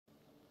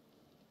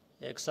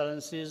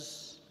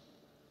Excellencies,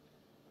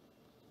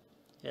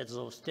 heads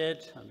of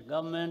state and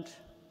government,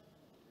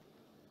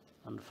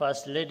 and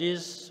first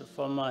ladies,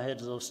 former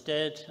heads of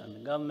state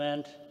and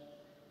government,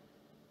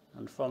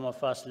 and former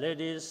first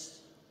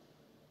ladies,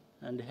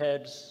 and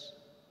heads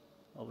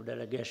of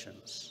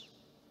delegations.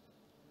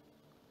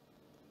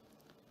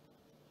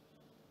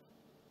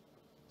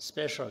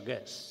 Special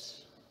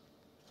guests,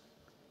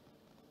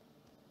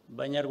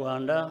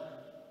 Banyarwanda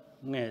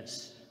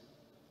mwese.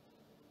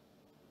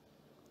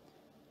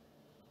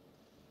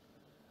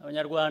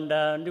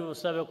 Abanyarwanda ndi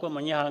busabe ko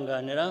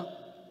munyihanganira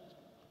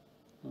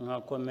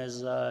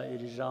nkakomeza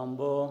iri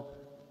jambo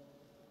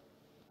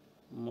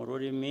mu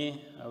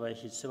rurimi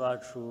abashyitsi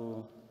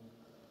bacu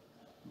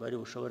bari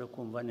bushobore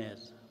kumva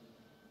neza.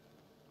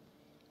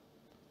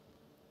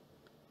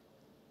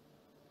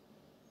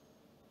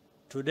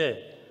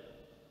 Today,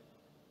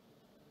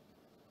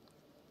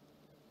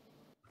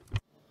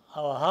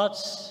 our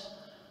hearts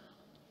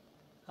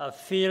are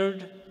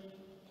filled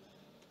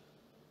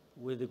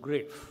with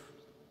grief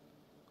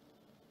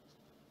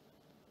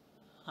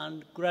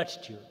and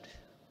gratitude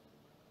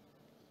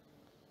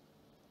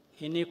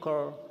in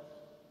equal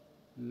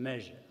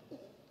measure.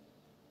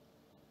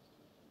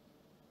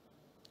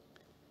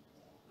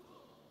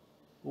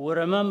 We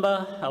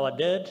remember our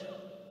dead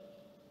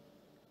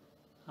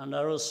and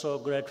are also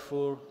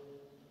grateful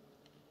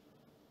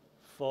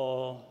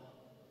for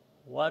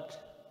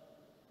what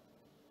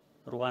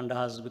Rwanda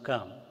has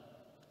become.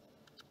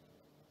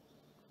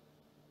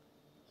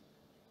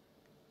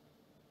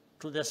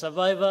 To the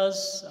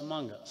survivors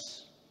among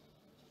us,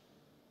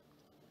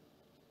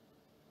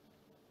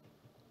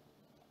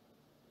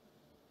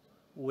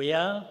 we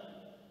are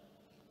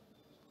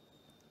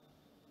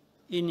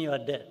in your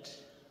debt.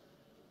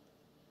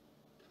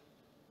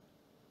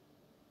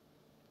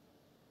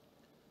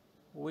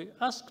 We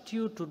asked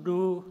you to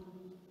do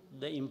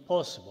the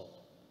impossible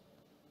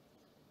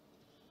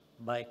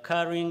by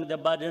carrying the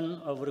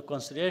burden of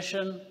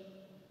reconciliation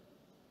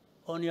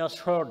on your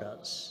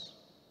shoulders,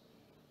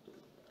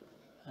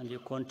 and you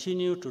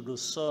continue to do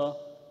so,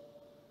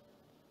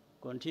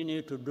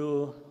 continue to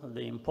do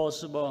the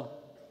impossible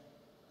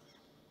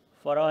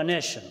for our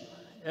nation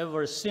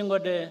every single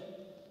day,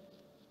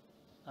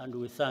 and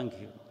we thank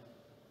you.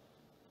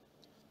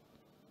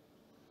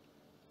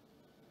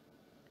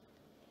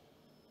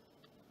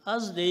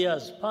 As the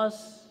years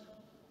pass,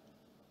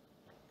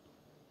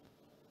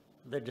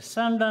 the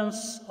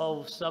descendants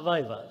of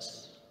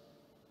survivors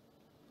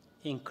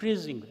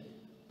increasingly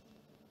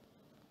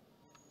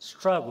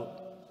struggle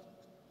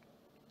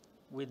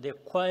with the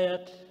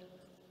quiet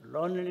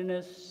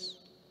loneliness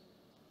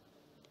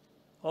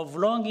of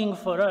longing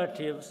for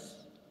relatives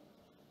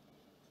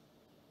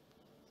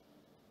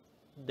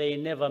they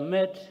never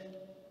met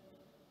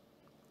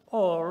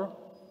or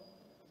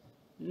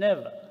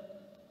never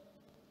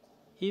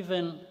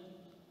even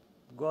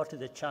got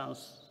the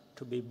chance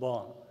to be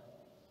born.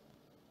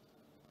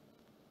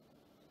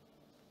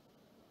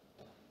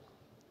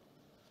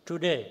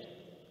 Today,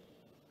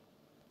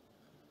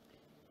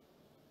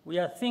 we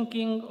are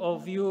thinking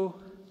of you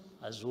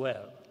as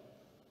well.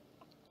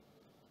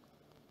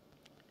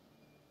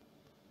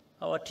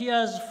 Our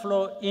tears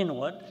flow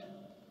inward,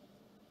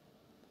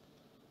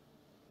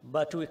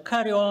 but we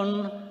carry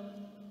on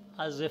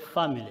as a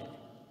family.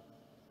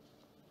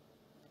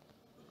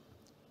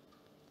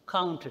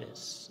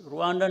 Countless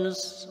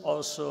Rwandans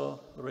also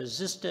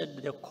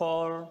resisted the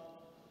call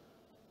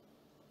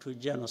to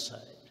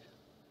genocide.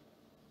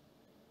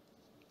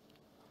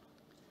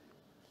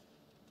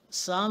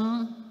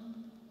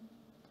 Some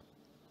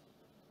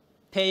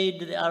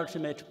paid the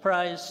ultimate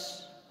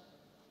price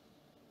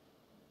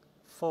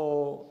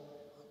for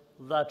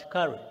that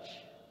courage,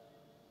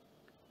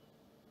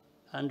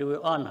 and we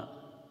honor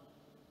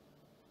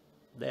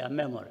their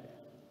memory.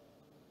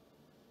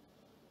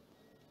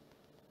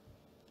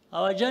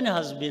 Our journey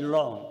has been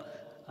long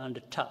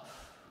and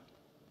tough.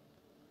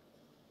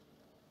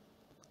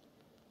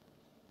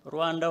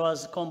 Rwanda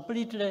was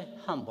completely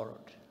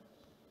humbled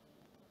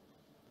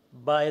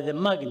by the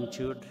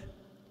magnitude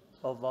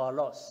of our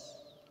loss.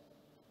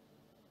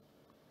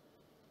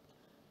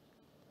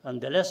 And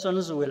the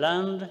lessons we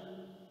learned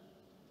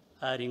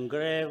are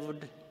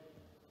engraved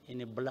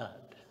in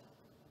blood.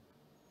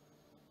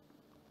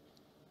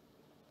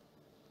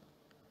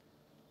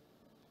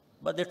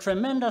 But the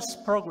tremendous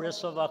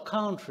progress of our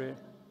country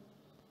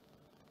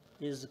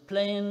is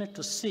plain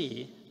to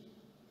see,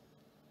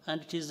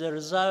 and it is a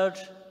result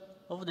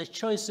of the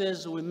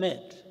choices we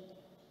made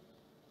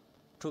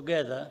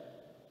together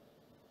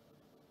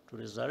to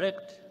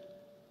resurrect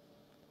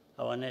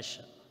our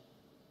nation.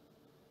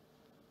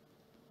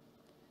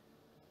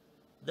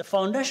 The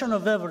foundation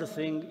of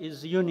everything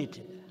is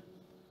unity.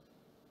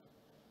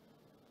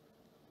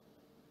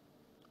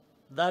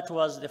 That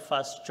was the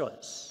first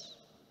choice,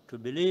 to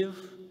believe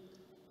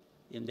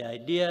in the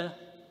idea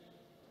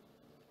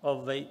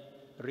of a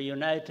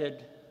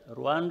reunited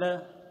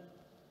Rwanda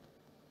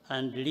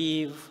and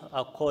live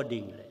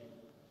accordingly.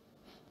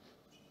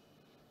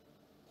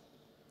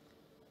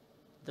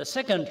 The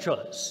second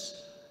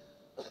choice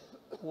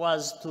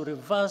was to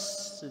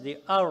reverse the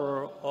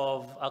arrow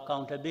of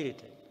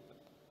accountability,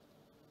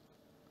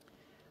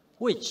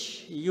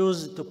 which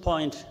used to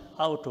point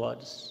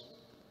outwards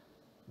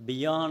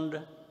beyond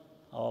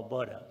our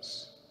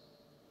borders.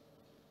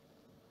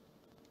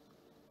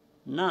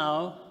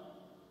 Now,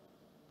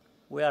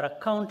 we are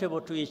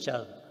accountable to each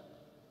other,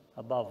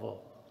 above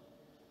all.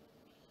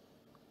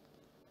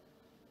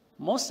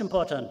 Most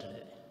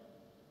importantly,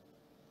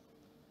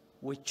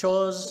 we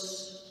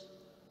chose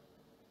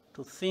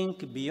to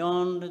think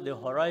beyond the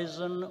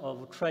horizon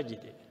of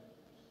tragedy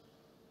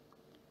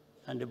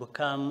and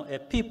become a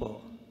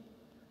people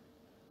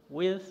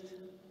with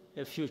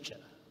a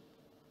future.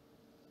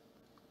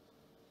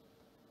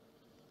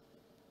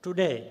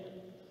 Today,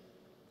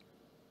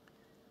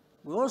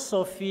 we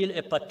also feel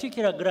a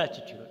particular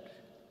gratitude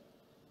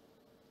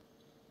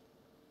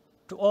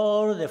to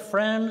all the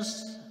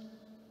friends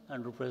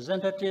and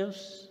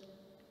representatives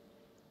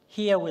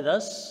here with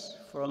us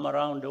from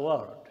around the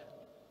world.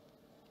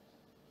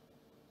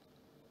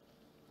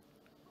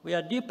 We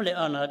are deeply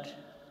honored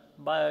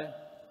by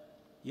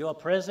your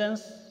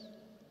presence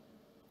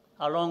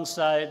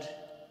alongside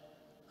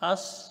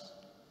us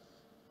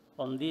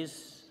on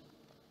this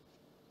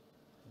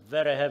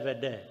very heavy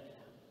day.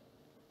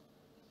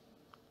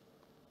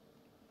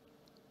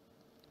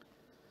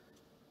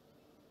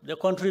 The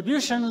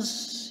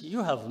contributions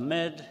you have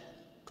made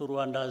to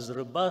Rwanda's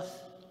rebirth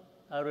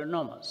are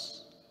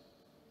enormous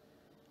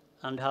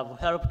and have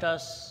helped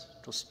us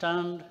to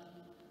stand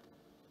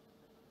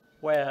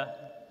where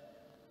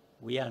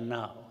we are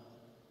now.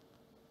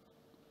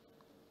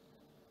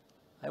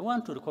 I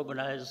want to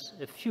recognize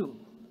a few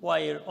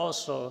while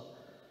also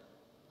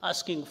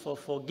asking for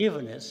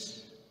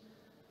forgiveness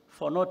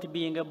for not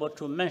being able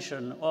to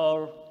mention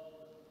all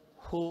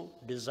who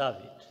deserve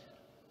it.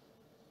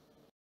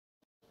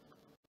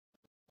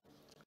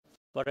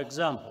 For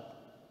example,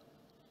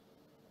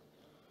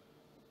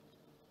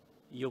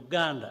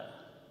 Uganda,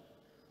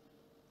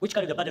 which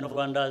carried the burden of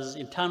Rwanda's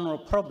internal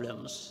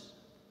problems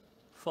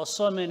for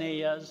so many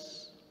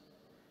years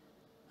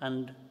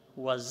and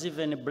was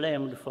even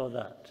blamed for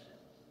that.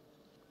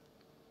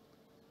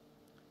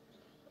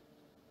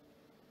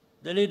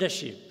 The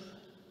leadership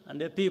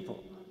and the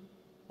people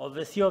of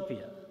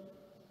Ethiopia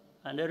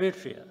and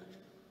Eritrea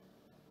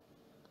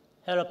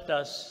helped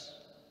us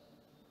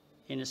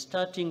in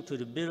starting to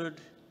rebuild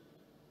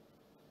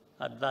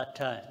at that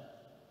time.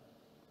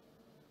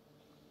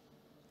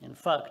 In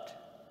fact,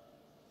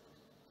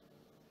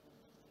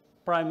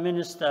 Prime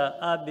Minister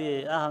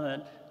Abiy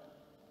Ahmed,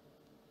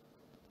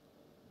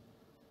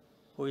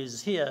 who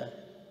is here,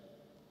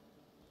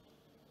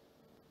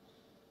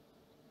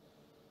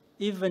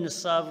 even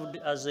served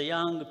as a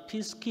young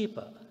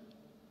peacekeeper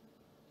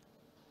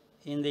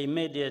in the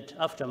immediate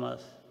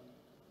aftermath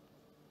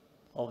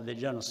of the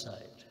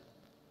genocide.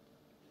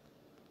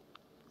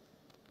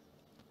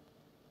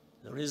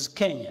 There is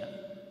Kenya,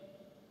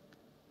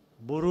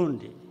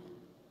 Burundi,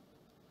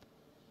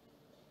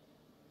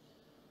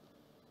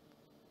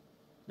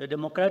 the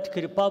Democratic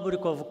Republic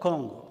of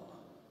Congo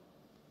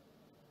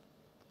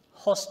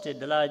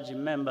hosted large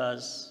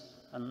numbers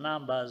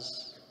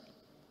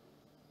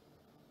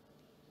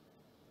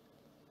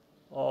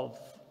of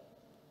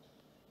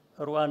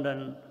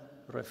Rwandan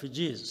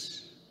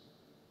refugees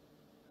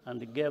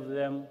and gave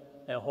them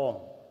a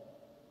home.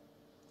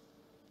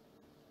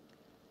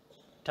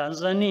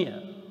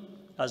 Tanzania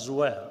as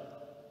well,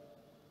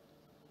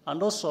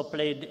 and also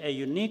played a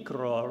unique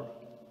role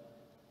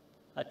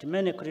at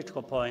many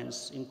critical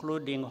points,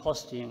 including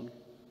hosting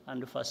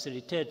and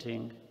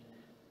facilitating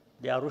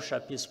the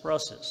Arusha peace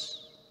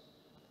process.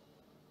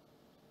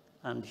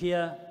 And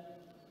here,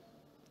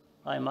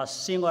 I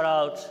must single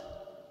out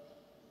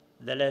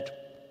the late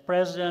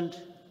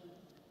President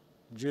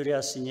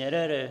Julius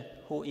Nyerere,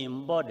 who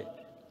embodied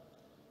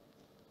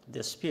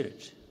the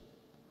spirit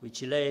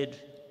which laid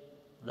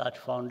that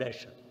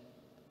foundation.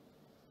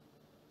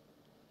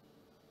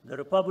 The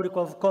Republic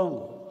of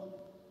Congo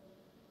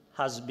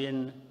has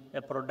been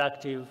a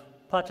productive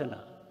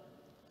partner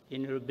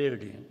in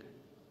rebuilding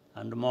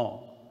and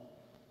more.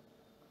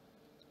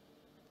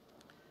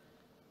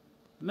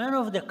 Many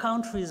of the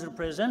countries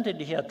represented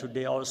here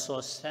today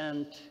also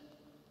sent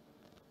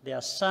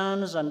their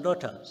sons and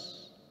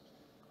daughters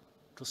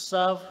to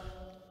serve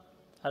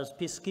as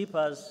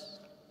peacekeepers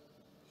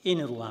in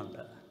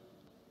Rwanda.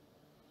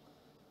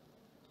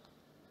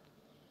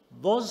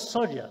 Those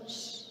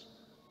soldiers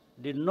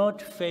did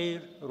not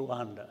fail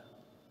Rwanda.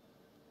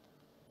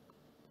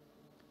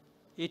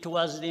 It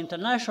was the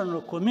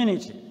international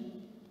community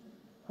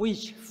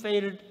which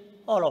failed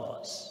all of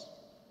us,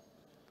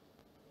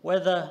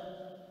 whether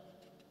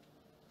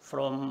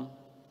from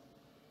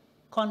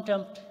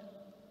contempt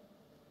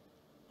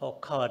or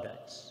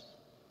cowardice.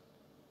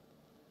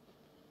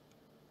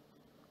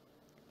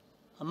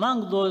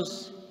 Among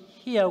those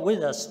here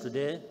with us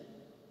today,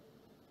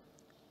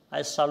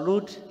 I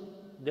salute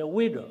the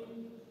widow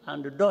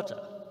and daughter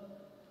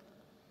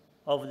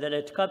of the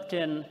late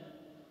Captain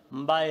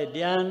Mbaye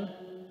Diagne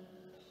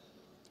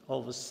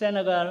of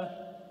Senegal,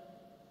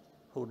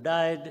 who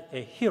died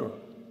a hero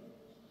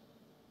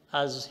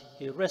as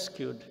he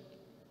rescued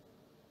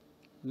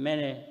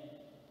many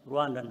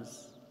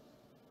Rwandans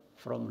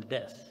from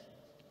death.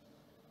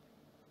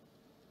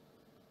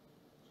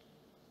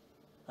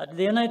 At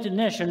the United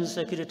Nations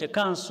Security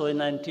Council in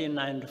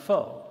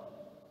 1994,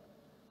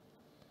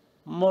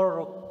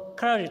 moral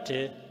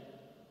clarity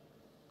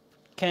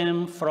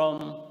came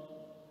from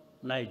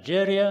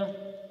Nigeria,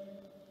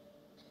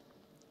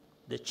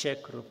 the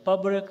Czech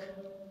Republic,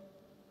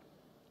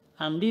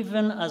 and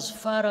even as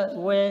far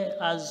away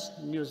as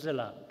New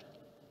Zealand.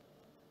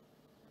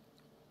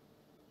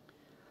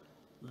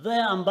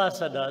 Their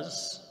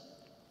ambassadors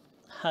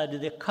had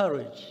the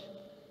courage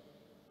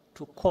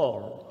to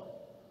call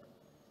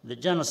the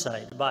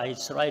genocide by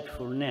its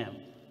rightful name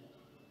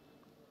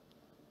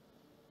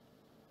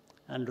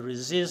and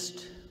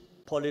resist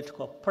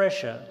political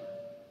pressure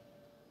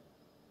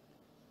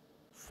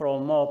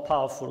from more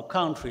powerful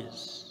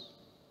countries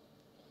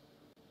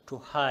to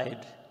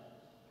hide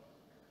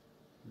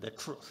the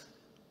truth.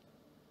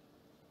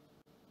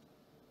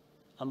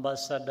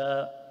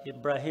 Ambassador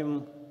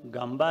Ibrahim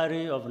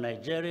Gambari of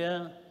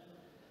Nigeria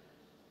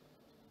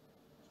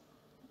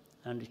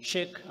and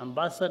Czech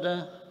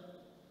Ambassador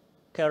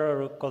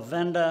Karol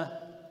Kovenda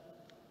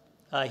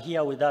are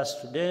here with us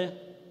today,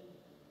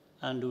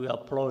 and we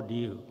applaud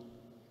you.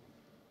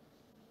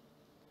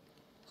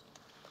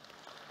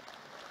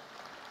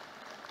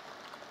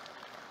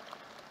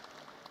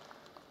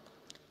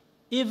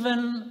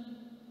 Even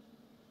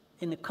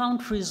in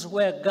countries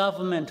where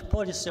government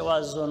policy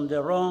was on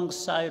the wrong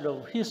side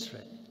of history,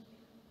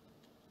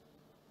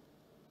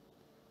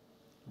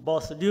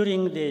 both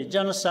during the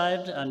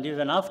genocide and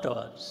even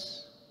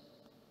afterwards,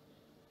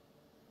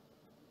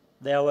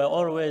 there were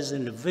always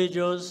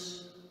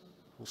individuals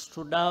who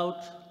stood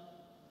out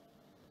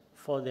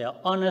for their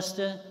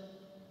honesty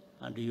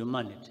and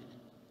humanity.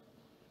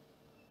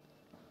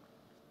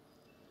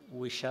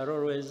 We shall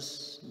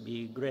always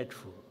be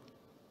grateful.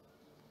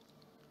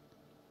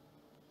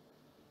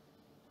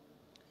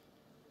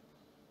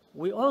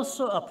 We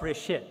also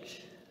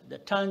appreciate the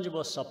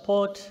tangible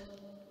support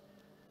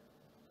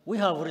we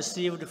have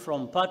received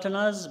from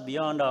partners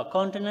beyond our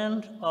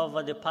continent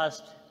over the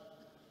past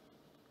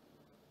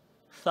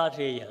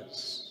 30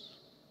 years.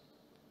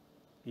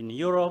 In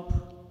Europe,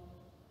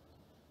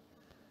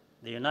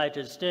 the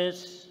United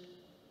States,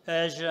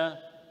 Asia,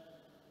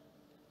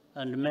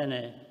 and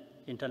many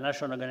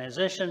international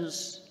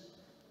organizations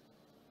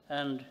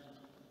and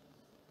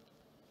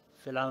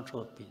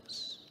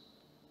philanthropies.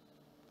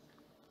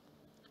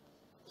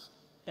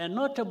 A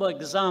notable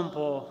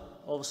example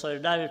of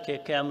solidarity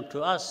came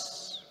to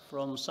us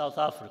from South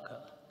Africa.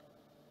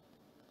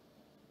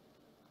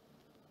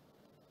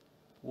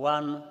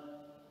 One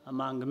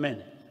among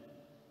many.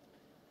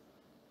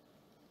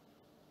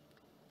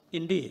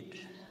 Indeed,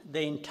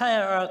 the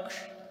entire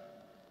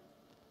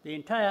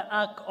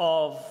arc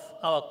of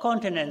our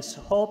continent's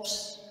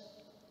hopes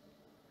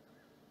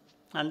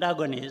and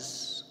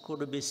agonies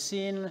could be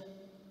seen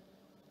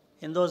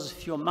in those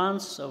few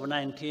months of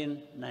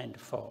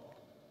 1994.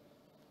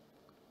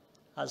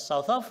 As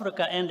South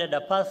Africa ended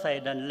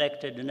apartheid and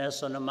elected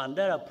Nelson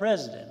Mandela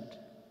president,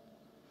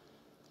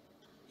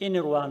 in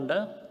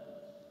Rwanda,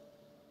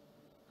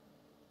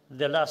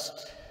 the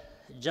last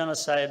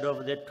genocide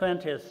of the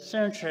 20th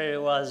century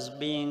was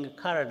being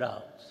carried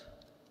out.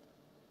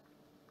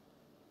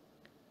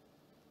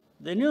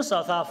 The new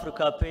South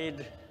Africa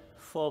paid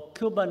for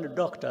Cuban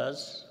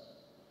doctors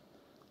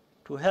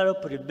to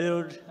help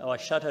rebuild our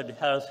shattered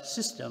health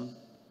system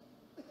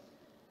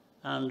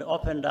and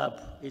opened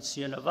up its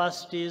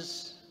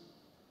universities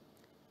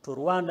to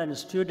Rwandan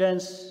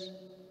students,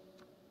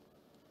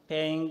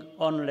 paying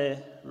only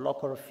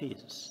local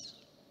fees.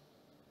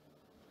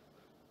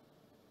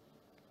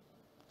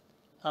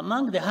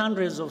 Among the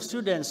hundreds of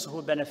students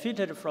who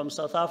benefited from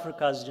South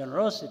Africa's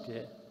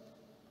generosity,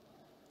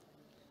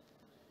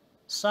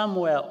 some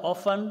were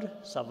orphaned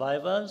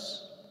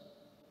survivors,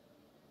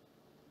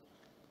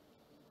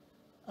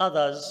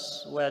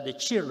 others were the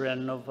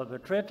children of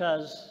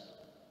perpetrators,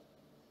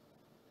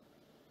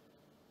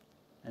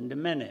 and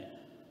many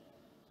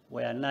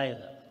were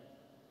neither.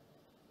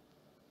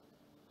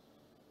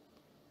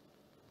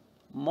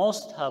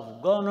 Most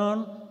have gone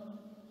on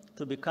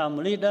to become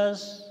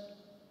leaders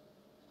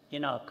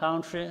in our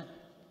country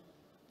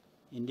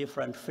in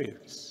different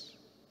fields.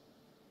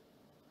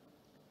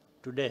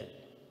 Today,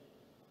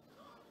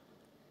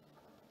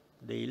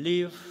 they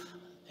live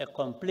a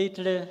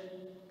completely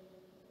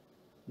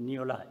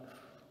new life.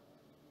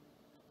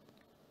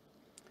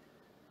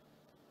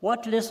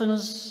 What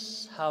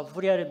lessons have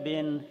really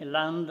been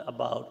learned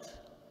about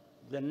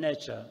the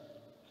nature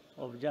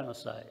of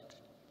genocide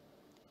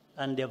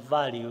and the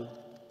value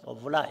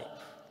of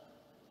life?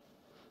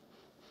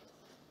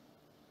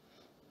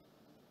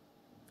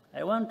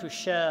 I want to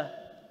share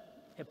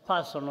a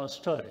personal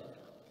story,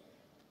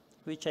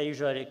 which I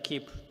usually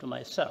keep to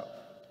myself.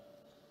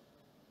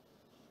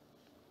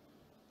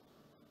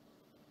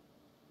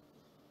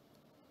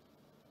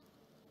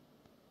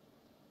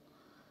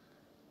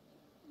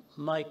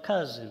 My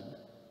cousin,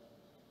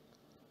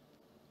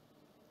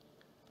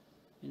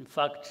 in in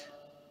fact,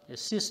 a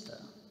sister,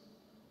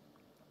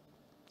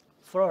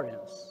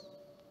 Florence.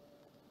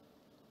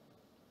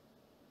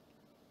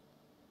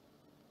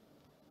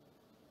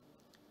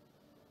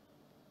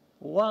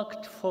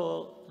 Worked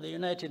for the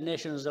United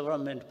Nations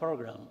Development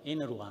Program in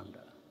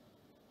Rwanda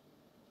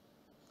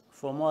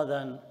for more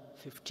than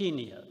 15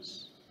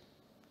 years.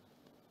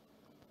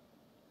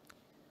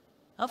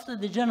 After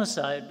the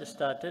genocide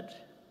started,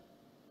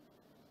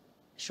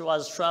 she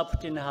was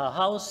trapped in her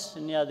house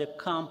near the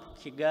Camp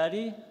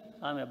Kigali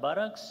Army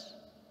Barracks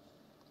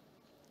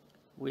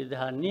with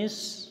her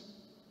niece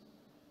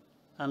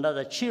and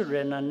other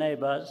children and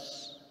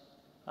neighbors,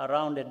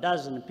 around a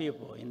dozen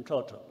people in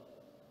total.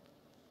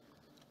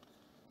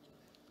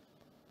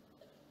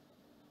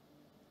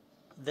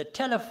 The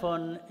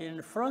telephone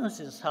in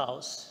Francis'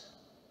 house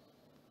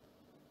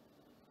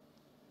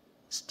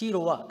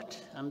still worked,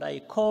 and I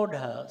called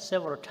her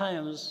several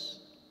times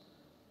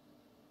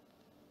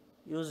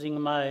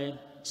using my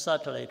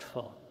satellite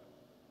phone.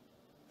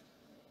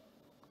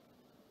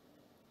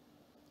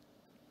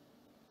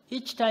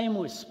 Each time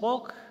we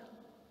spoke,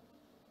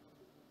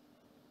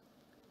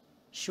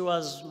 she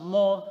was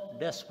more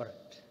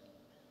desperate,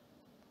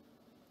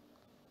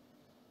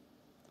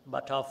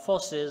 but our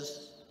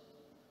forces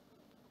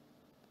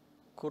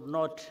could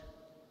not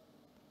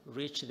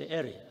reach the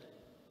area.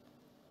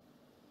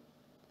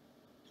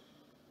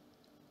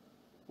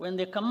 When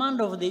the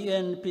commander of the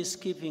UN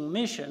peacekeeping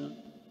mission,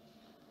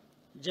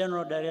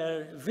 General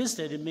Dallaire,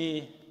 visited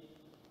me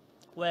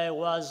where I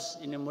was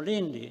in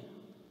Mulindi,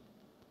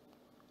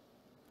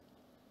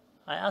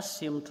 I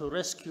asked him to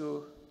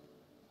rescue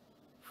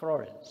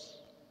Florence.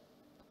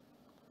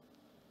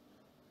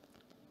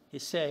 He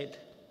said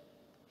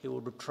he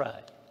would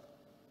try.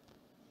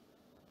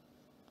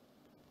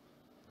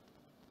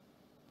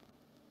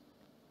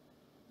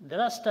 The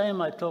last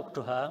time I talked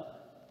to her,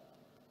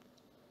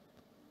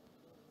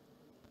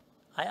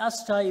 I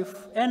asked her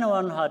if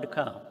anyone had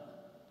come.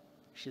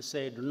 She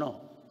said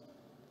no,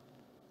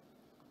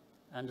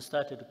 and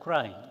started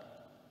crying.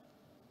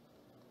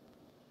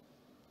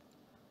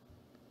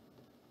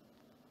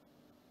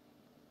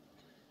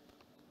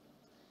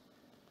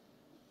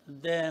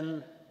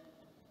 Then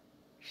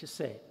she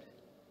said,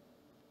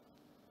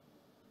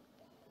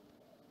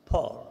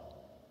 "Paul,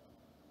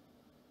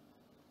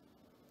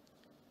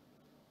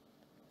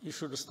 you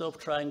should stop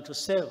trying to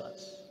save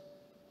us.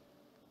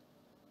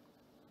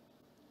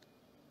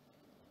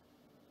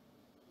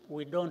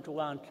 We don't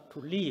want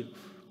to live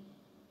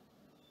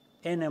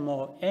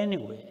anymore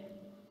anyway."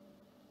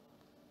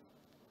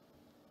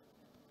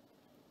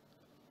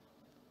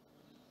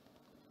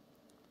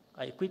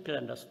 I quickly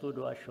understood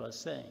what she was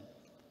saying,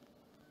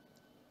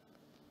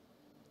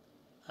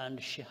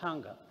 and she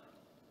hung up.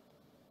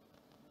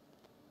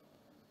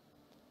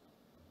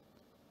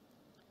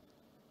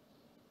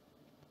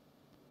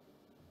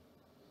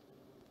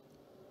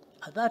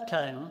 At that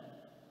time,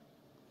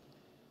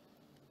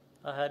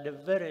 I had a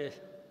very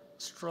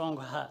strong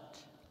heart,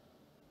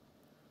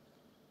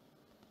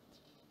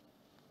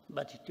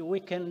 but it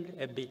weakened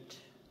a bit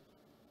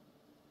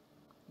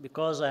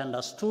because I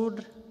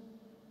understood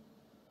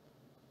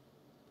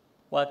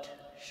what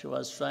she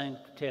was trying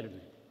to tell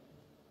me.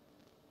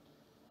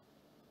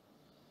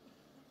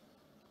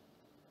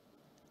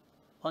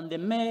 On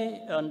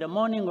the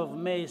morning of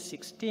May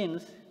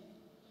 16th,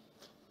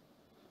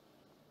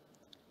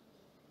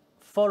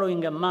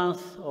 following a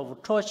month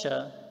of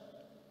torture,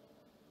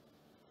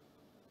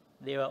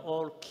 they were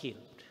all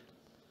killed,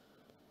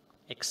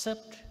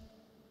 except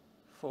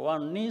for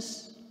one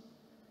niece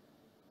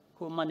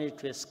who managed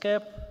to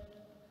escape,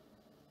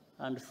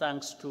 and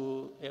thanks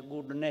to a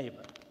good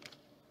neighbor.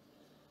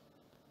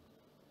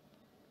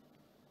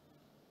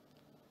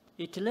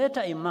 It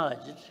later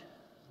emerged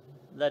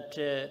that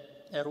a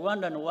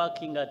Rwandan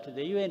working at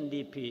the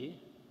UNDP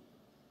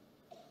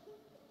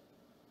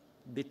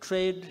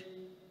betrayed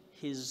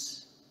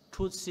his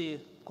Tutsi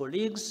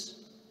colleagues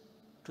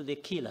to the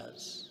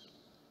killers.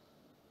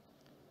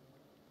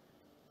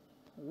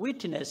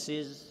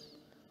 Witnesses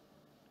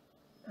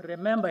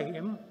remember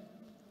him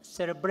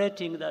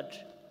celebrating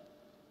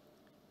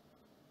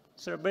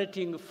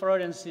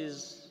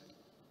Florence's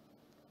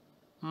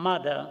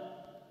murder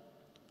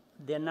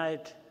the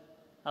night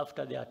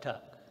after the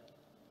attack.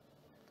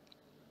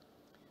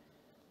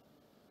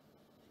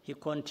 He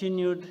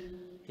continued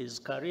his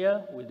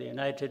career with the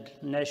United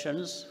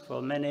Nations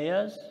for many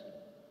years,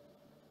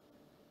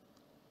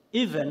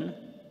 even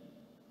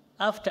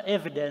after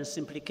evidence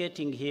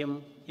implicating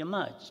him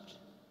emerged.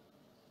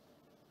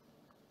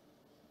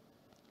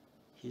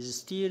 He's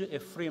still a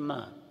free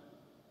man,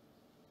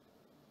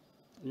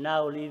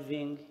 now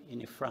living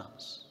in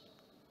France.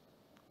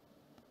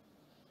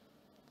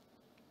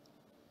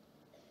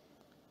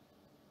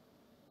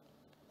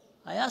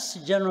 I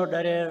asked General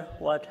Dallaire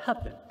what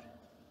happened.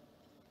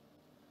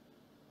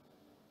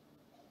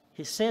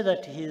 He said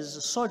that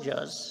his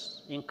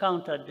soldiers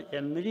encountered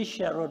a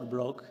militia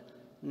roadblock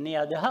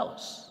near the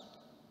house,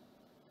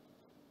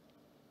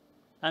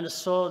 and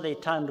so they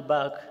turned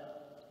back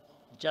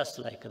just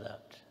like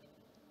that.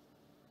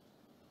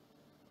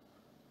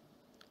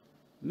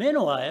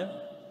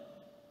 Meanwhile,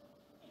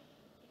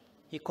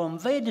 he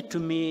conveyed to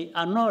me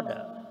an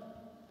order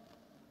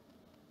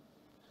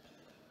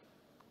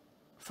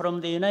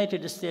from the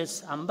United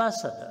States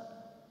ambassador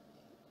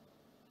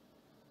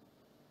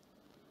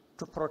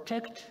to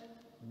protect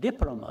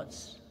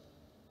diplomats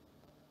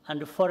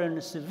and foreign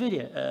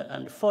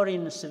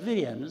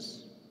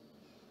civilians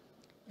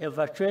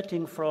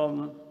evacuating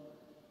from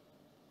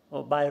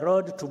or by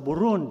road to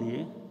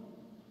Burundi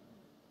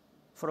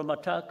from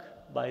attack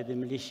by the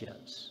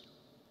militias.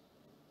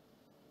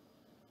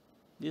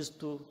 These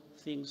two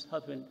things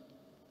happened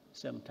at the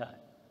same time.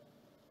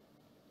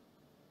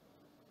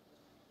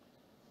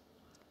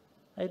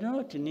 I do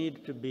not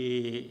need to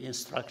be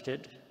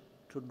instructed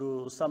to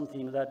do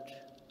something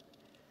that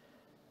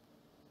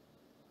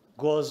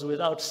goes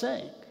without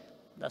saying.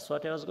 That's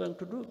what I was going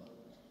to do.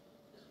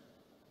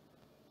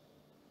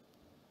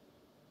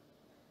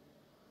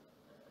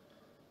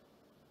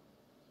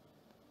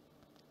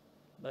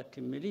 But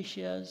the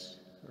militias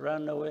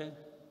ran away,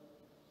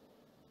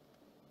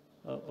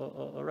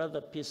 or rather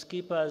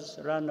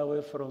peacekeepers ran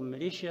away from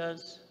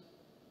militias,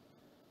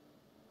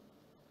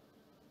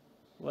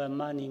 were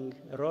manning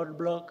a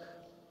roadblock.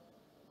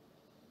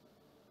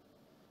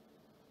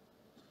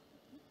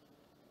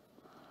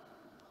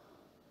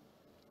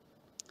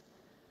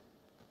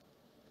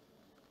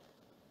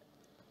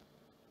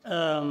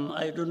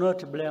 I do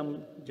not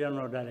blame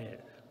General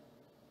Daniel.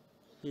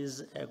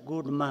 He's a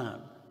good man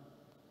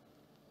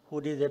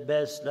who did the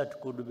best that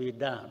could be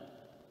done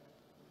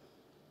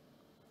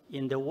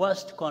in the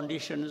worst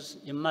conditions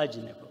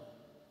imaginable,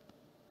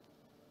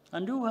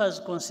 and who has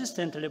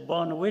consistently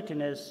borne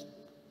witness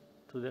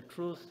to the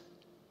truth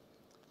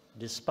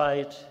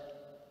despite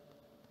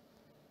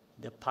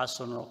the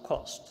personal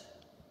cost.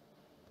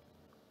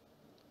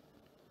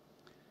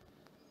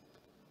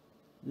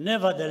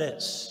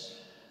 Nevertheless,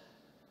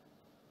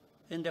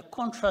 in the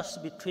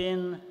contrast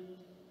between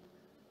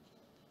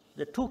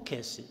the two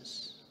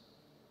cases,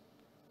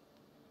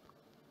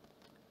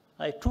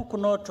 I took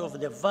note of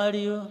the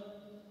value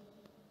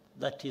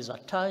that is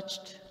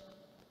attached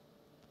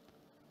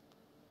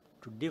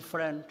to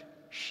different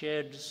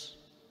shades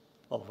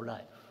of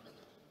life.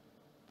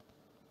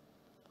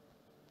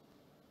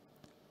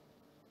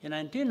 In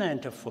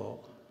 1994,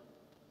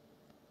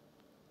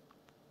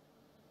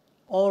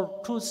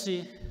 all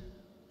Tutsi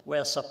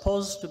were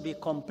supposed to be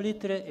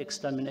completely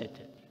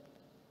exterminated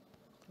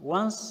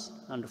once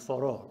and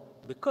for all,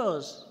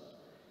 because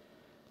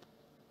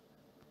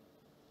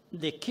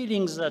the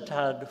killings that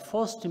had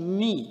forced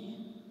me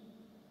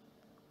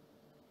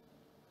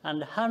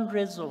and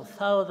hundreds of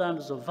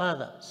thousands of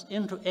others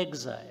into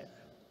exile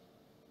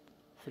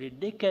 3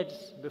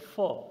 decades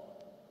before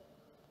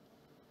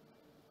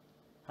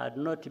had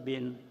not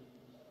been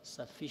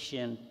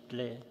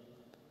sufficiently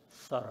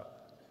thorough.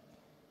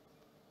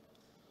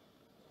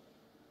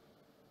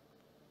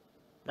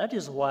 That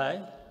is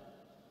why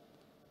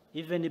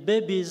even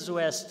babies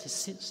were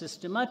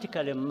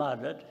systematically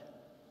murdered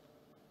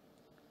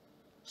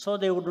so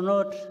they would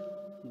not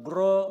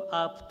grow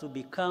up to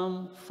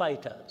become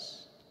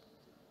fighters.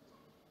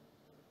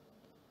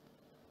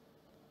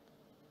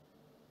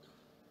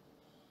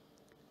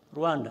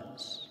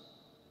 Rwandans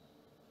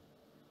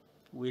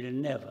will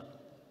never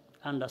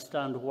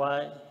understand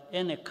why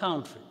any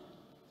country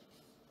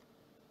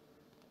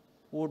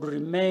would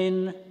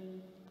remain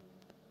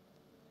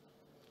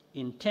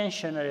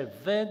intentionally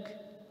vague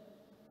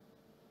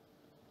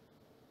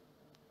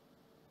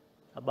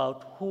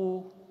about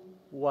who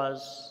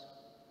was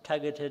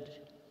targeted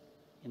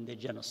in the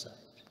genocide.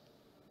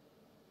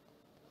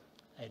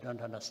 I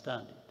don't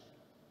understand it.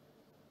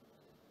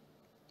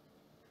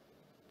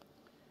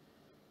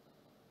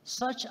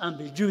 Such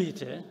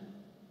ambiguity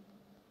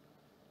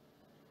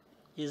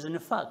is in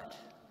fact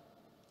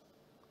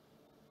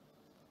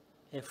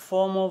a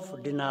form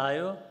of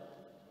denial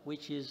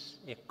which is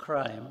a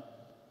crime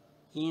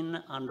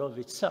in and of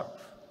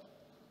itself,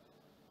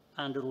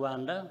 and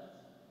Rwanda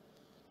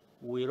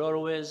will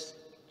always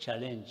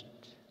challenge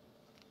it.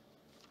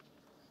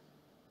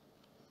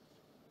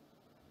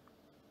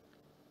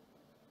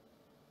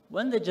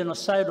 When the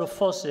genocidal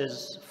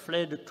forces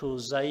fled to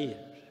Zaire,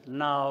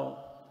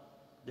 now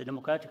the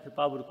Democratic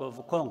Republic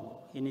of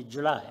Congo, in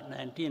July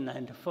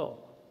 1994,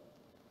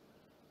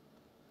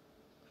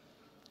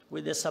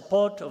 with the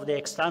support of the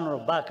external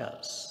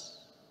backers,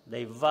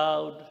 they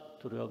vowed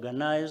to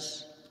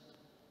reorganize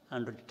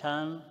and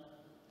return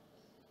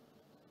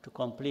to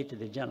complete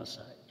the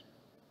genocide.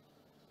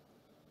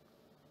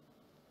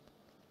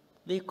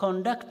 They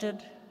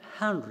conducted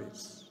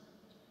hundreds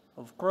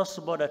of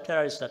cross-border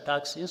terrorist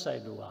attacks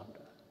inside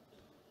Rwanda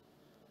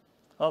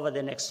over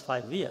the next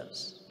 5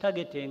 years,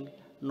 targeting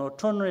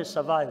not only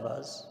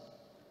survivors,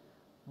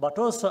 but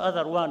also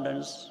other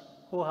Rwandans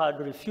who had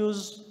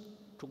refused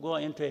to go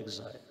into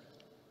exile,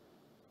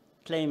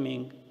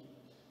 claiming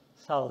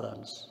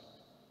thousands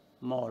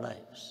more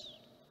lives.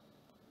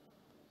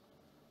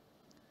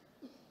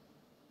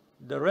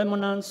 The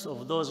remnants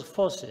of those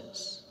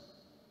forces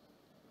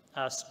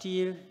are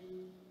still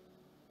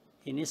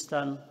in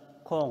eastern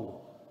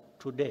Congo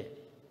today,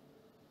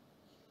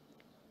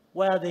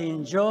 where they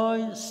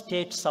enjoy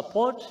state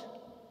support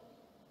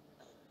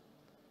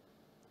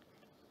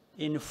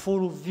in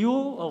full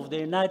view of the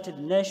United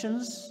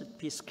Nations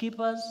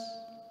peacekeepers,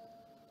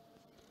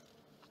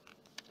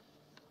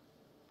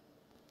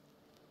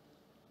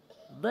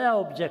 their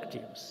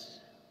objectives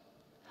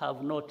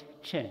have not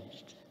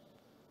changed.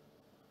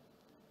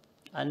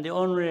 And the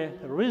only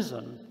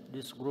reason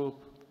this group,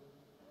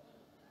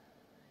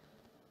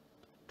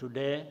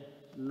 today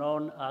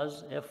known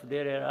as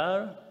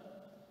FDLR,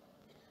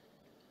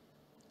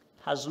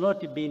 has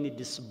not been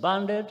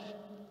disbanded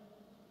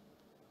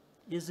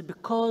is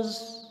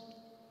because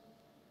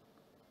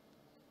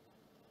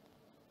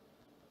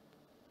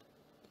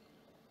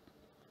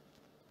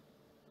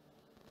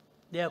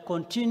their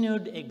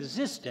continued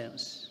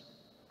existence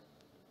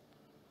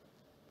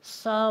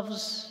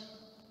serves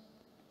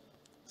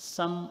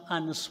some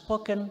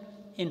unspoken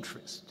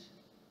interest.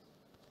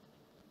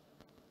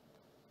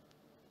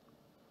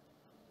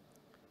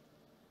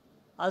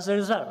 As a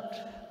result,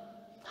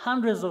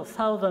 hundreds of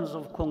thousands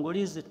of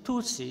Congolese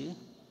Tutsi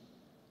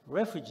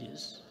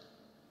refugees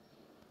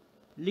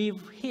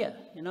live here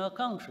in our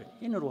country,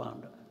 in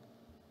Rwanda,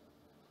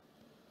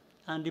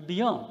 and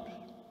beyond,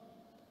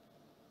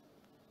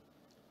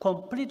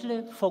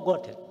 completely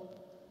forgotten,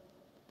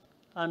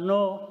 and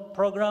no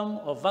program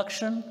of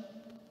action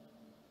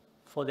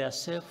for their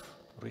safe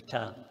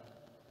return.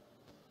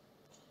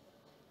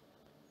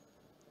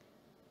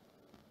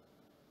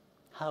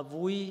 Have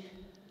we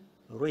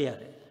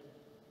really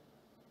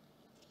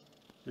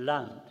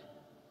learned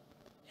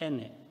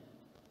any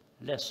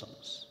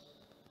lessons?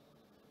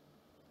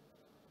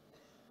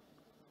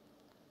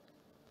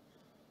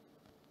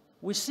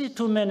 We see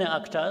too many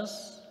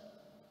actors,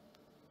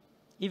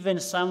 even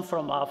some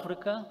from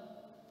Africa,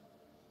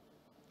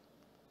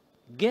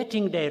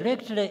 getting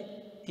directly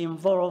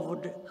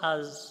involved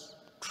as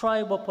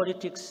tribal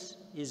politics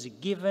is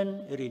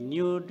given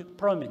renewed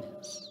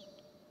prominence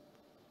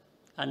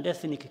and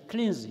ethnic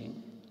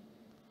cleansing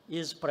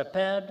is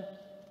prepared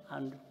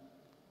and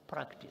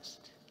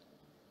practiced.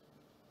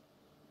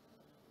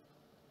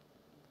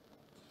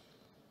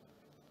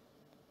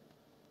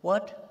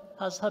 What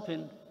has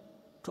happened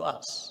to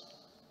us?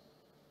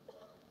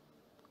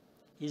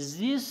 Is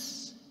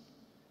this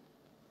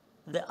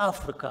the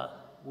Africa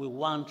we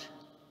want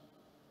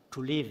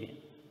to live in?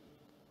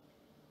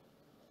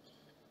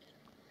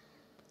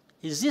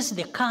 Is this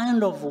the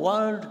kind of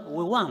world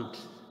we want?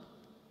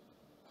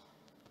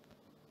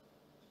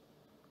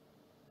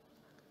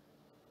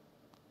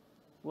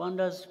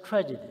 Rwanda's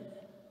tragedy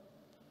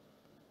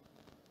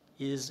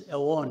is a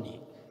warning.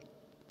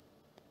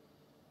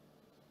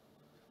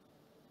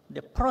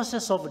 The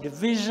process of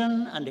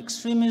division and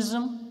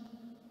extremism,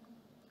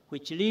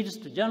 which leads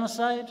to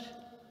genocide,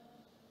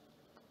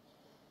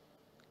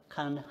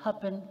 can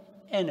happen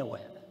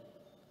anywhere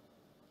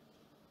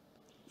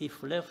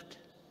if left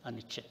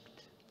unchecked.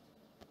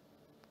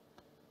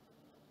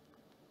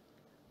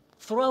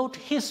 Throughout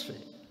history,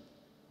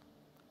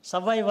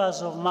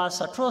 survivors of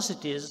mass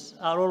atrocities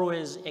are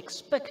always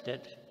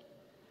expected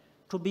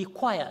to be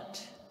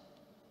quiet,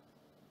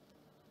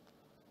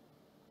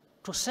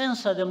 to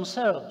censor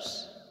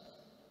themselves,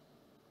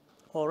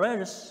 or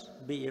else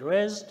be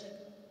erased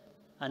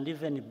and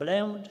even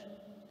blamed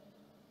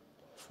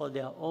for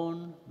their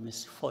own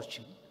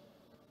misfortune.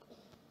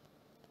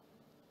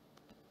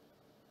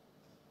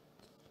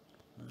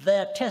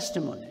 Their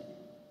testimony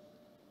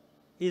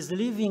is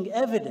living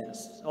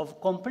evidence of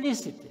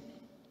complicity,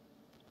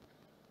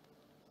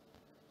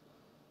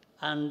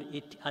 and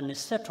it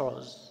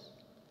unsettles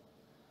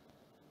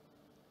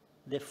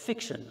the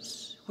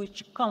fictions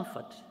which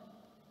comfort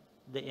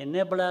the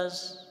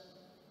enablers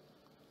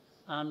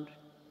and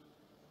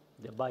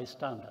the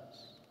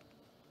bystanders.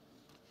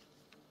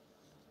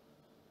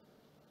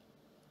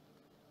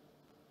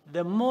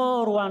 The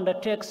more Rwanda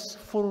takes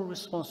full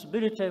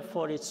responsibility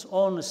for its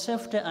own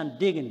safety and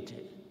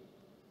dignity,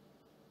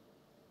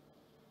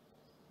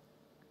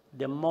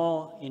 the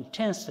more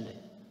intensely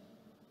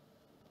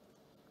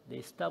the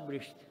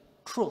established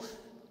truth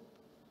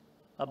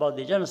about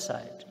the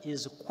genocide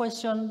is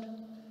questioned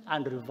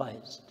and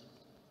revised.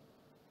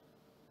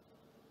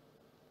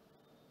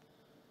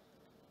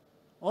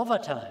 Over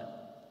time,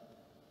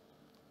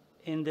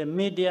 in the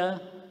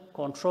media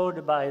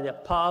controlled by the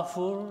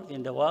powerful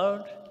in the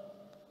world,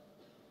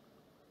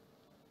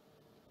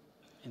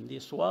 in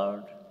this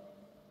world,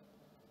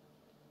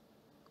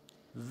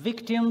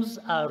 victims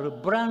are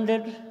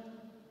rebranded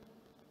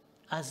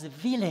as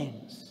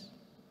villains.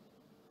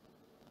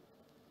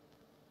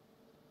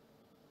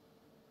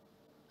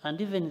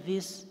 And even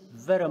this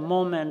very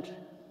moment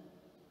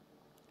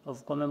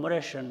of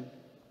commemoration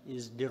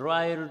is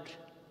derived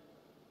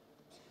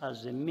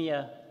as a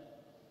mere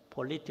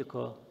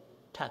political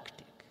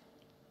tactic.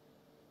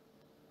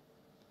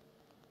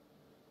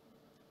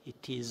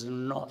 It is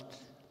not.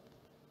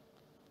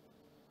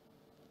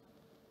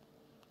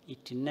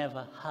 It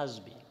never has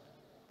been.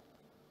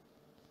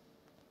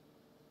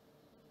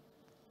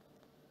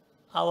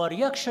 Our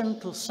reaction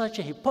to such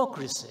a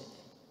hypocrisy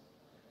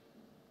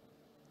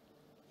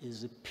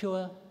is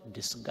pure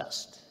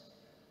disgust.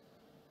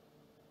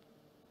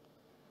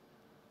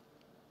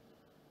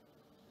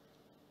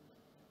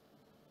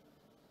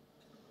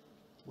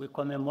 We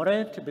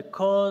commemorate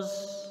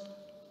because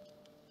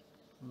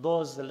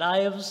those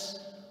lives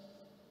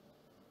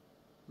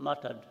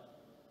mattered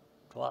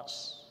to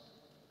us.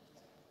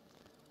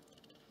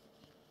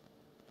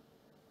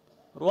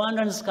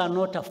 Rwandans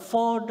cannot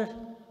afford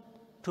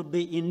to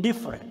be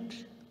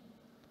indifferent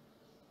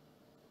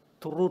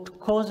to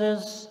root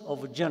causes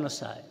of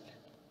genocide.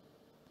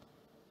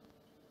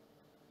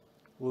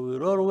 We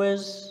will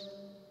always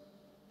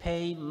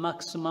pay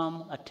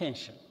maximum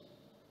attention,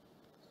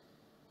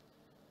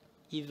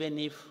 even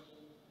if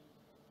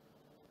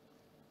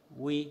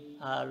we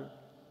are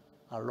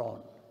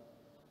alone.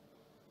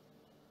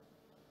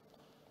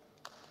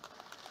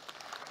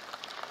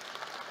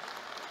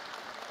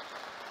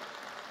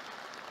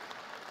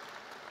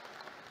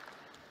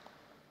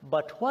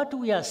 But what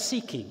we are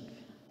seeking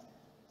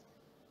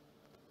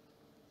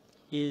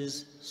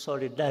is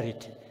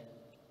solidarity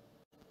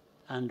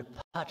and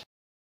partnership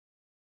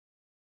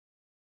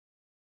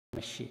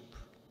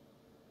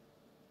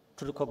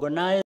to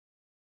recognize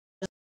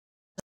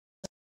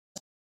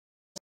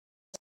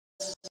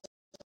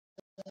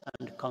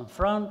and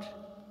confront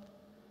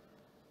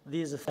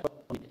these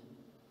threats.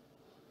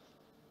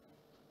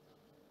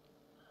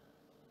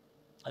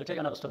 I'll tell you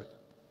another story.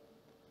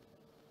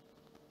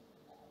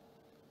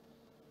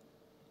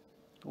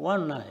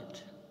 One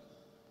night,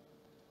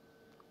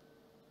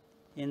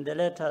 in the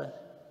later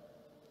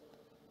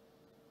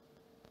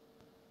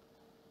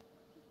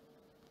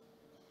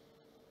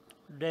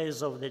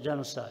days of the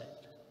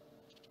genocide,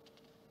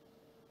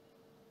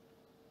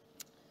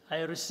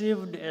 I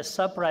received a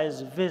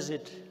surprise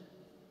visit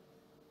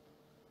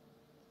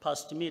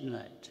past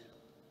midnight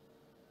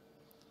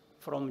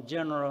from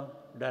General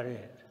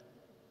Dallaire.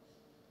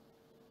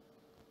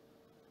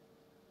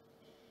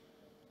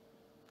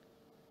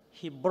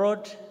 He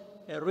brought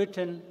a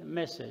written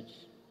message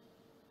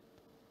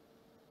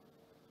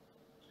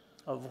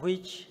of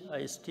which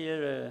I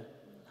still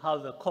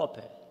have a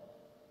copy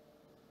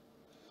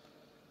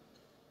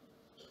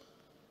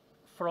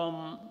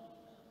from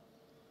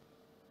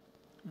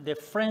the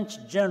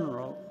French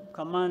general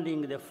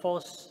commanding the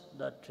force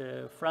that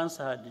France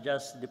had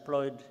just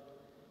deployed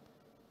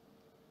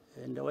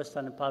in the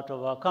western part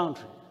of our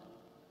country,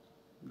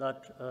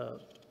 that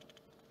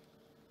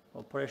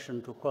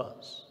Operation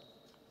Turquoise.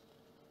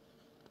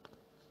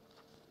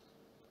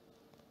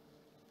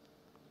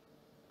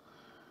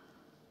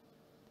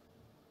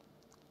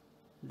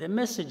 The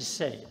message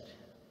said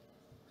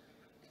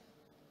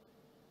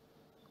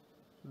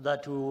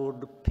that we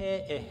would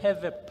pay a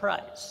heavy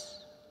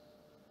price,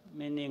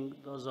 meaning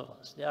those of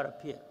us, the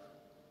RPF,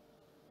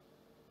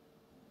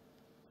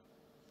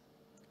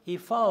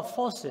 if our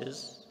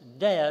forces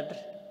dared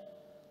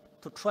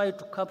to try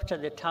to capture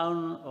the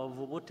town of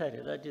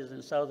Butare, that is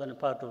in southern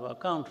part of our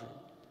country.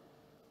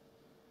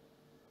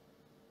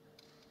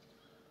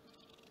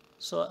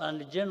 So,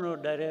 and General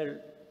Dallaire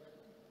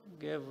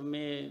gave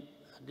me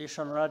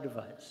additional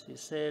advice. He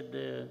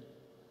said,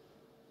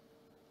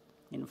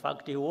 in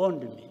fact, he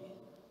warned me.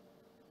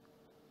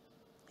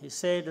 He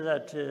said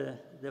that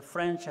the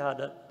French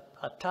had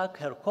attacked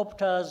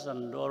helicopters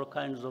and all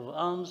kinds of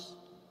arms.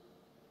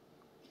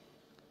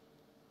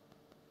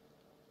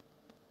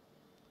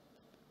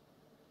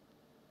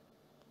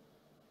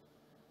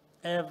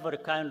 Every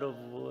kind of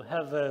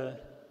heavy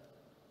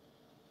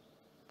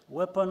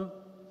weapon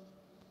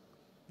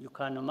you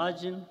can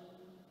imagine.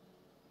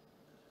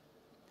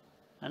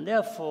 And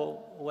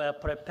therefore, we are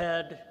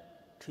prepared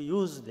to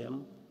use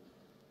them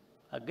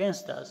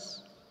against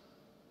us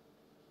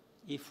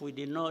if we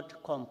did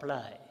not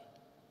comply.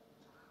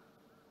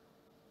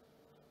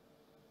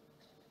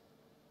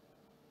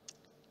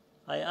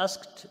 I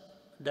asked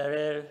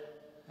Dallaire,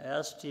 I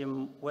asked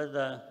him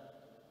whether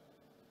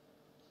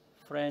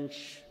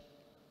French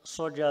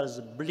soldiers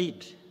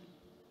bleed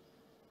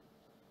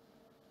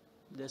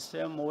the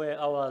same way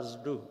ours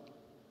do.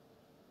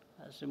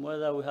 I asked him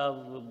whether we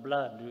have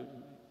blood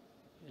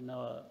in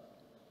our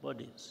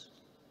bodies.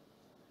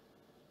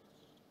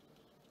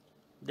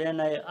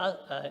 Then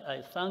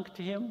I thanked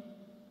him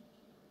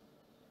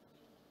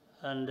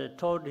and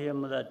told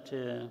him that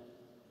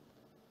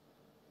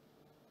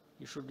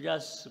he should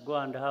just go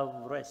and have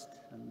rest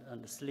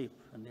and sleep,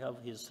 and have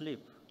his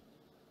sleep.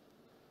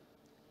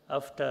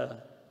 After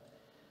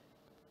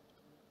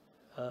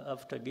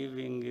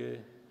giving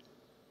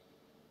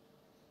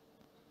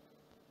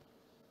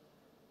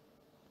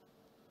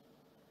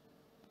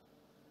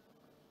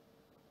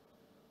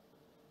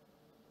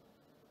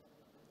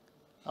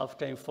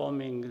after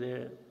informing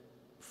the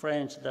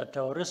French that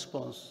our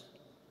response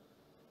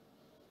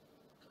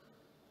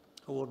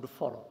would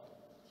follow,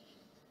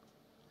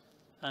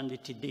 and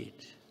it did.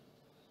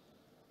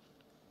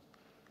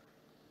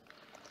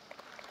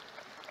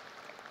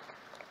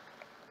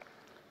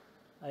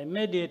 I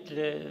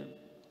immediately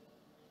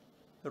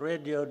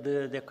radioed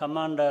the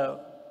commander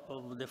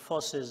of the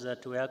forces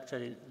that were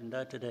actually in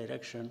that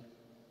direction,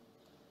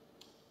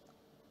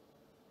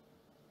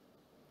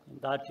 in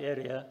that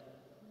area,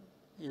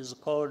 is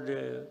called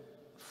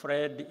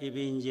Fred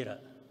Ibingira.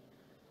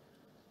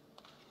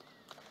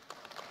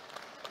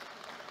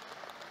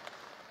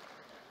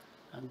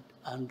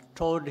 and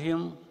told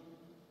him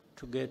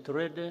to get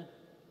ready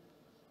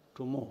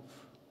to move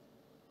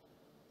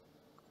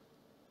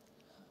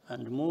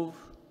and move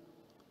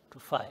to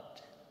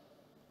fight.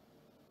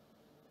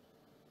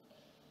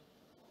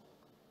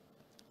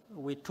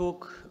 We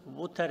took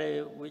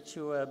Butare, which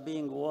we were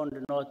being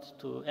warned not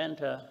to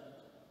enter.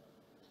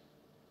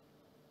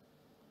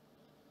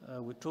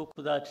 We took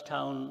that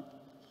town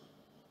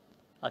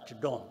at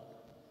dawn.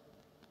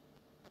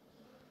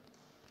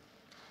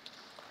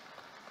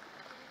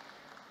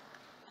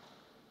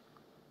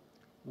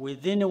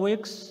 Within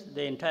weeks,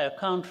 the entire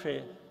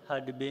country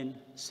had been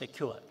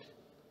secured.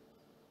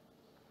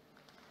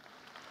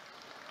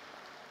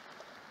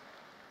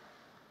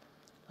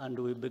 And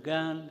we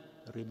began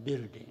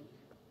rebuilding.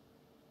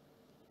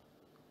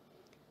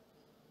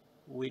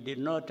 We did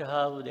not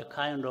have the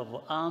kind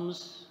of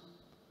arms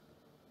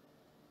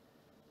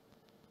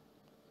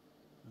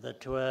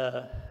that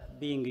were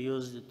being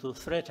used to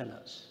threaten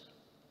us.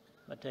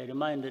 But I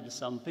reminded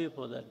some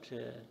people that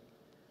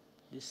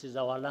this is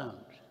our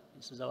land,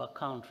 this is our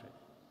country.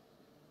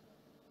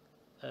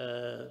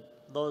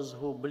 Those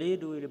who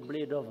bleed will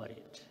bleed over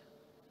it.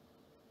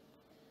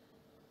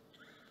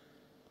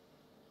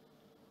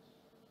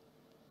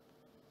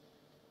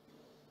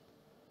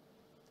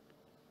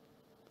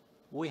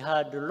 We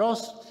had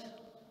lost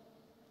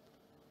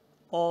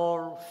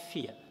all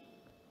fear.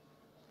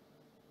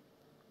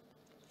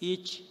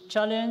 Each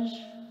challenge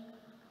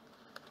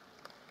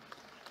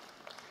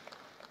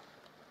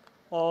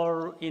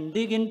or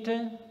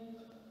indignity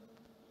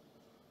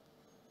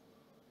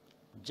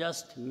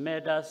just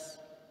made us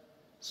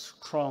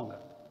stronger.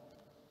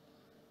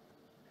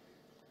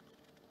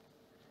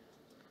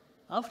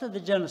 After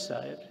the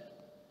genocide,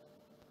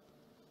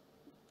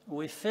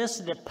 we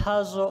faced the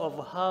puzzle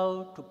of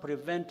how to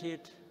prevent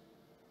it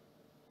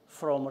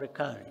from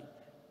recurring.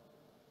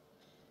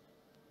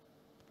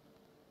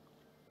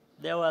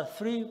 There were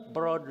three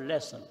broad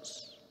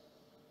lessons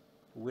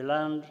we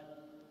learned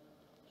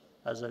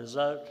as a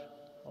result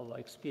of our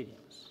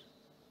experience.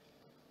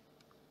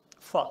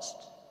 First,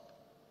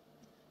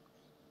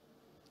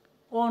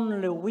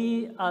 only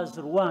we as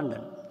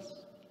Rwandans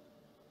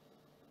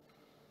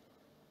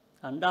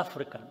and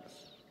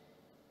Africans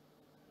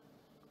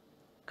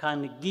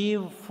can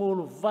give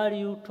full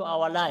value to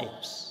our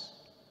lives.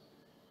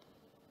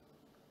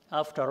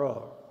 After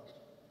all,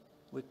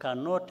 we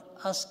cannot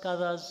ask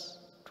others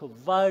to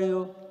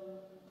value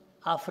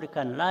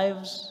African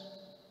lives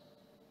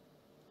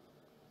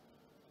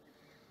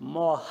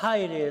more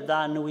highly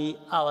than we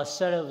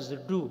ourselves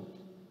do.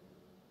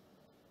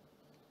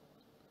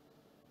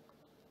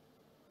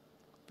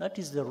 That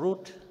is the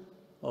root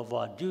of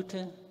our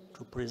duty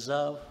to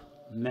preserve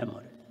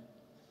memory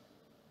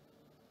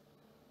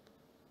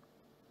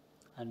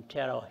and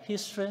tell our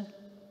history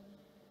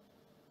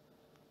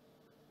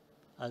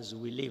as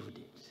we lived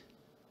it.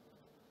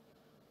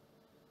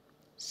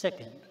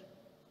 Second,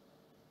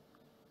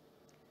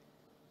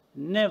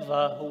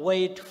 never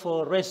wait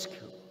for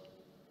rescue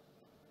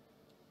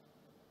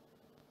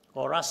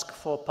or ask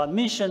for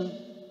permission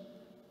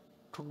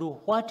to do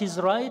what is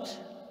right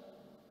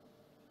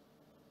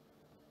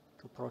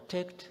to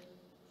protect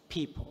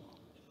people.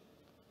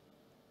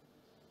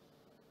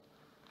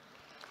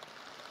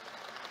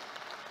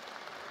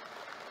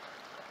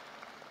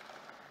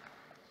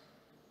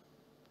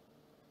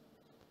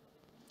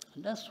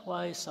 And that's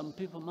why some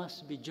people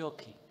must be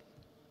joking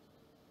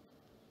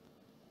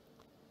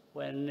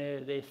when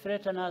they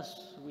threaten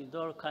us with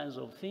all kinds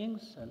of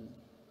things and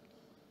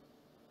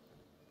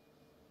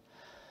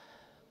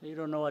they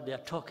don't know what they're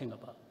talking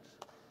about.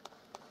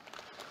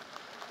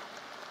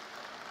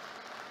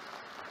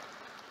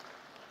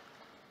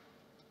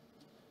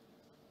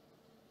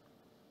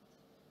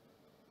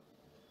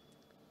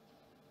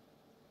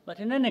 But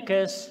in any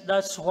case,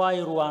 that's why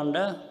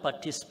Rwanda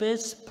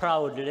participates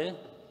proudly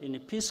in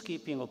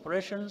peacekeeping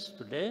operations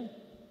today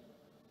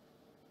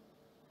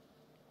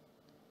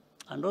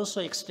and also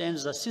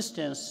extends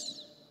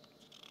assistance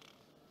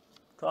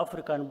to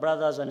African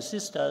brothers and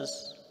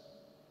sisters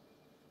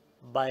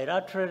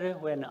bilaterally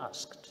when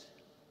asked.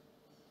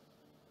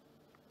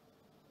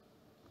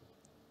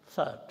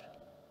 Third,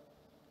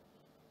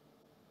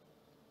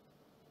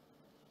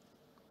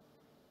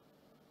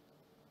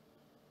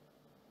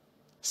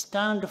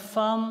 stand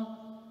firm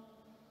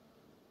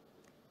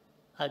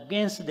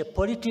against the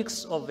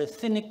politics of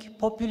ethnic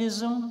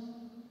populism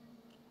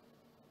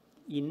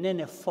in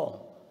any form.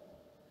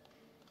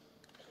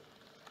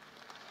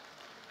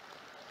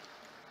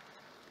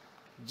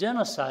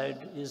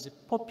 Genocide is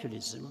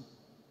populism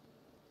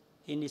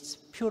in its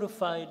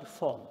purified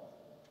form,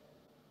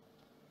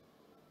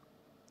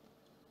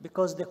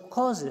 because the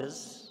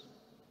causes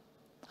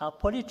are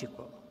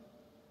political.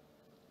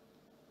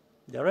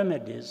 The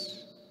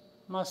remedies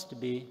must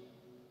be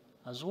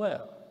as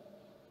well.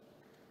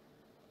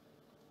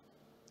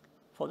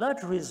 For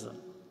that reason,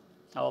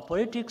 our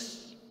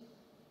politics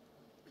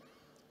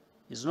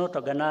is not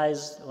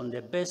organized on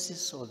the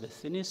basis of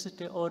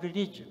ethnicity or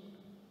religion,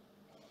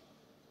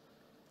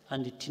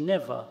 and it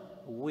never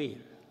will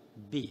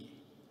be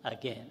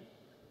again.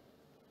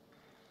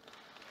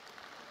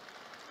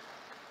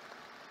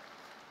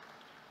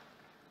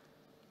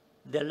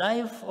 The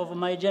life of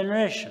my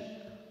generation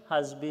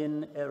has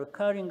been a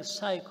recurring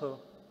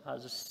cycle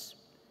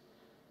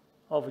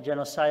of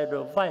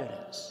genocidal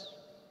violence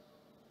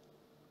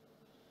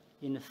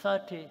in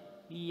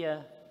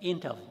 30-year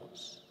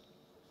intervals.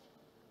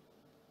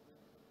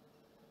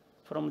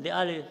 From the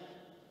early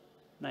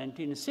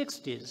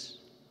 1960s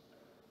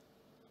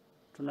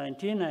to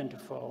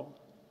 1994,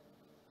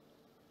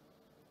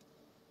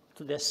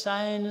 to the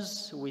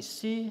signs we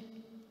see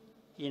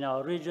in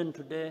our region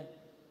today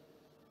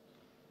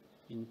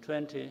in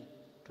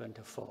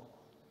 2024.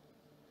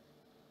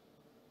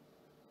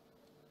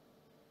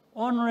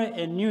 Only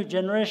a new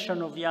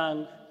generation of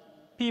young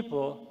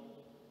people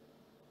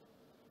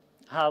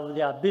have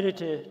the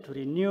ability to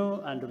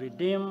renew and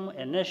redeem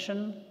a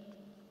nation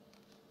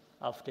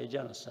after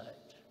genocide.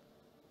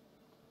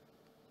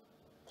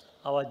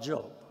 Our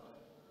job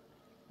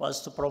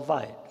was to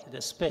provide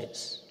the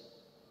space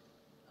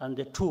and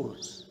the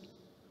tools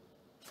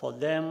for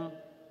them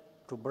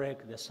to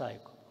break the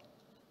cycle,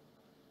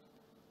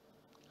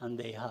 and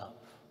they have.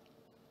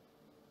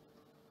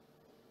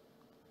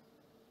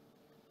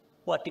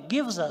 What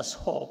gives us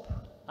hope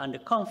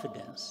and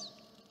confidence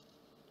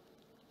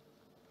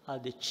are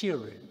the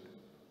children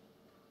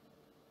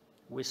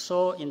we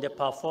saw in the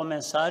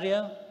performance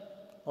area,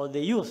 or the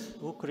youth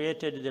who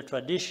created the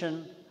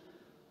tradition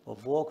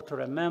of Walk to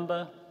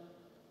Remember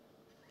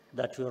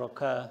that will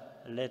occur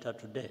later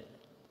today.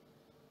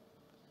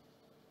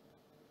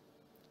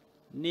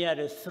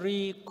 Nearly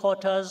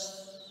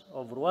 3/4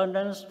 of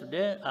Rwandans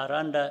today are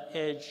under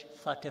age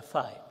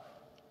 35.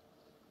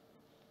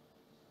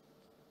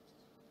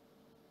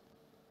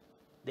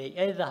 They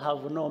either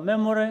have no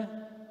memory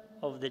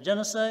of the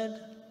genocide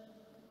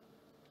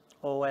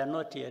or were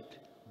not yet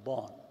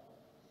born.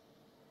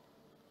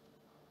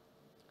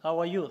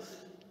 Our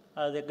youth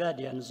are the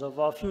guardians of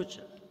our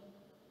future.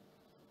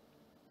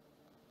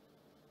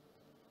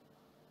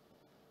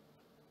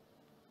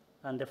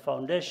 And the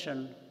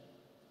foundation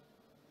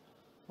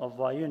of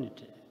our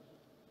unity,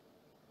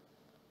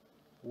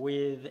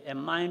 with a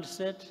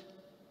mindset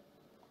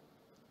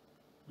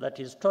that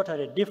is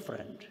totally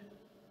different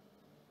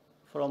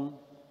from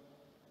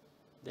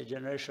the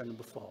generation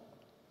before.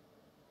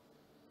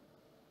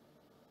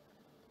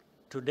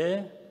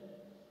 Today,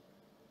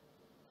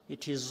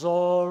 it is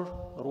all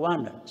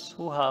Rwandans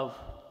who have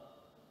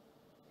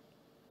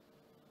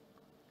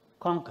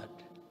conquered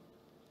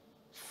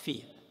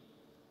fear.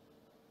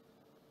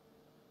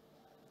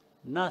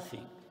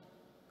 Nothing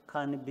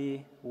can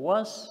be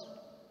worse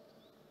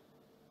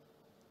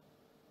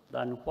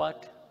than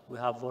what we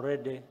have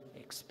already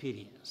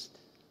experienced.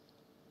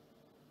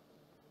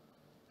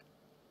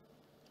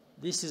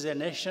 This is a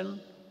nation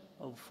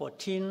of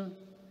 14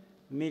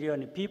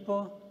 million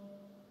people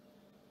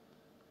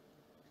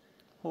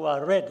who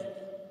are ready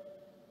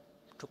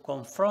to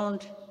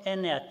confront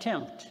any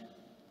attempt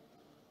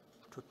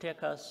to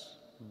take us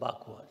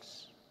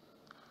backwards.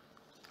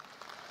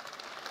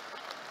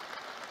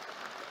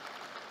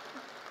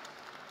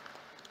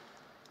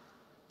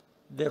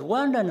 The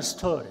Rwandan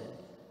story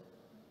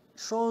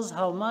shows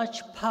how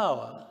much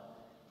power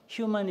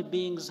human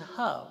beings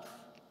have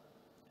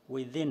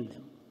within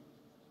them.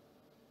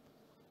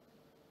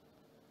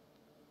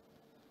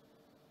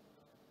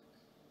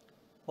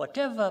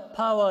 Whatever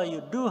power you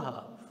do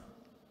have,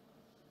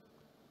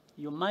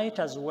 you might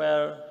as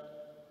well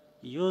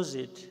use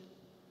it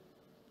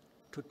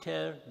to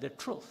tell the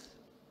truth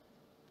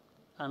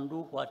and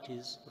do what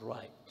is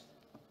right.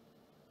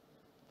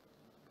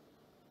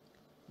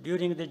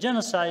 During the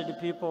genocide,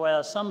 people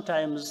were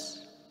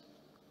sometimes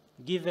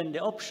given the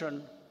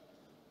option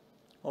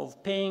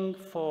of paying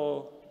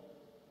for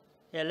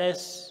a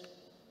less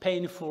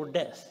painful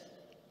death.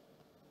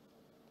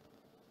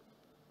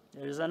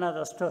 There is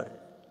another story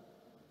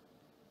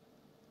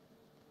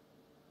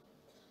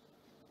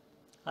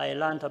I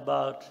learned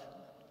about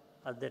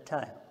at the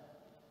time,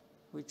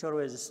 which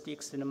always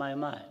sticks in my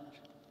mind,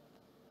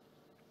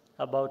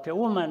 about a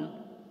woman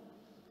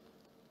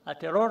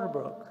at a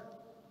roadblock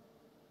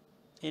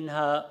in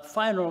her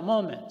final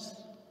moments.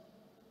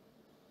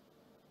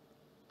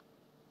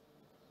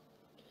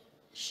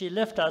 She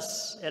left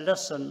us a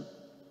lesson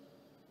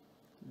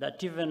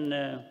that even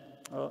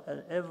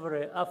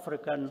every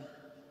African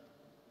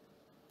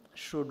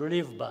should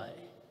live by.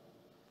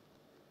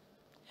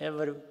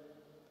 Every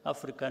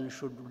African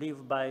should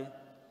live by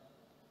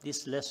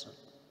this lesson.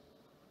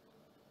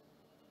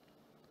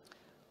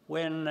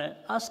 When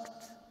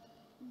asked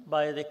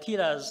by the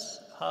killers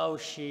how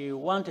she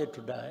wanted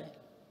to die,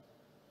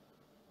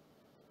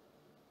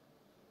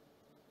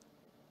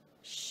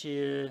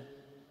 she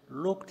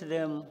looked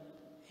them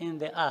in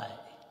the eye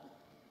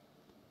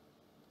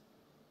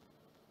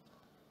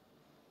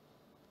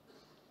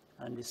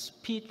and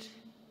spit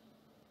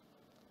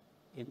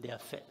in their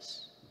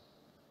face.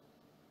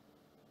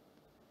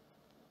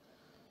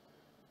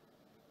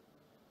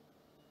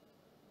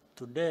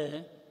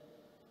 Today,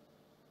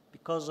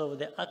 because of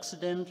the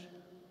accident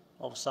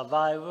of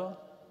survival,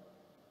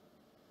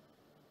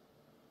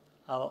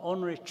 our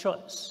only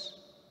choice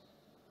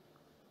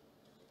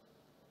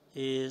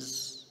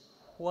is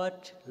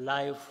what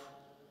life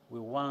we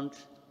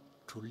want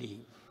to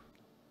live.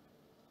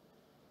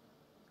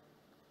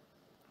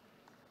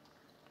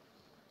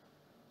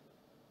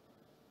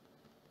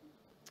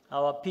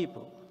 Our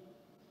people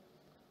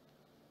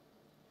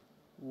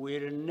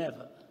will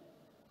never,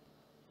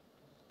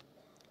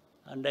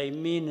 and I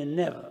mean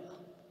never,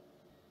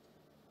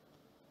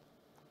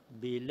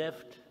 be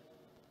left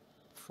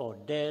for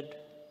dead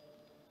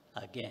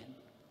again.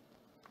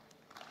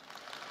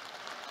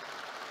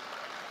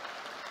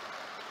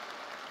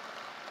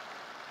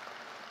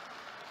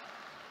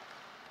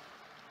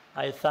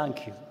 I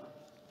thank you.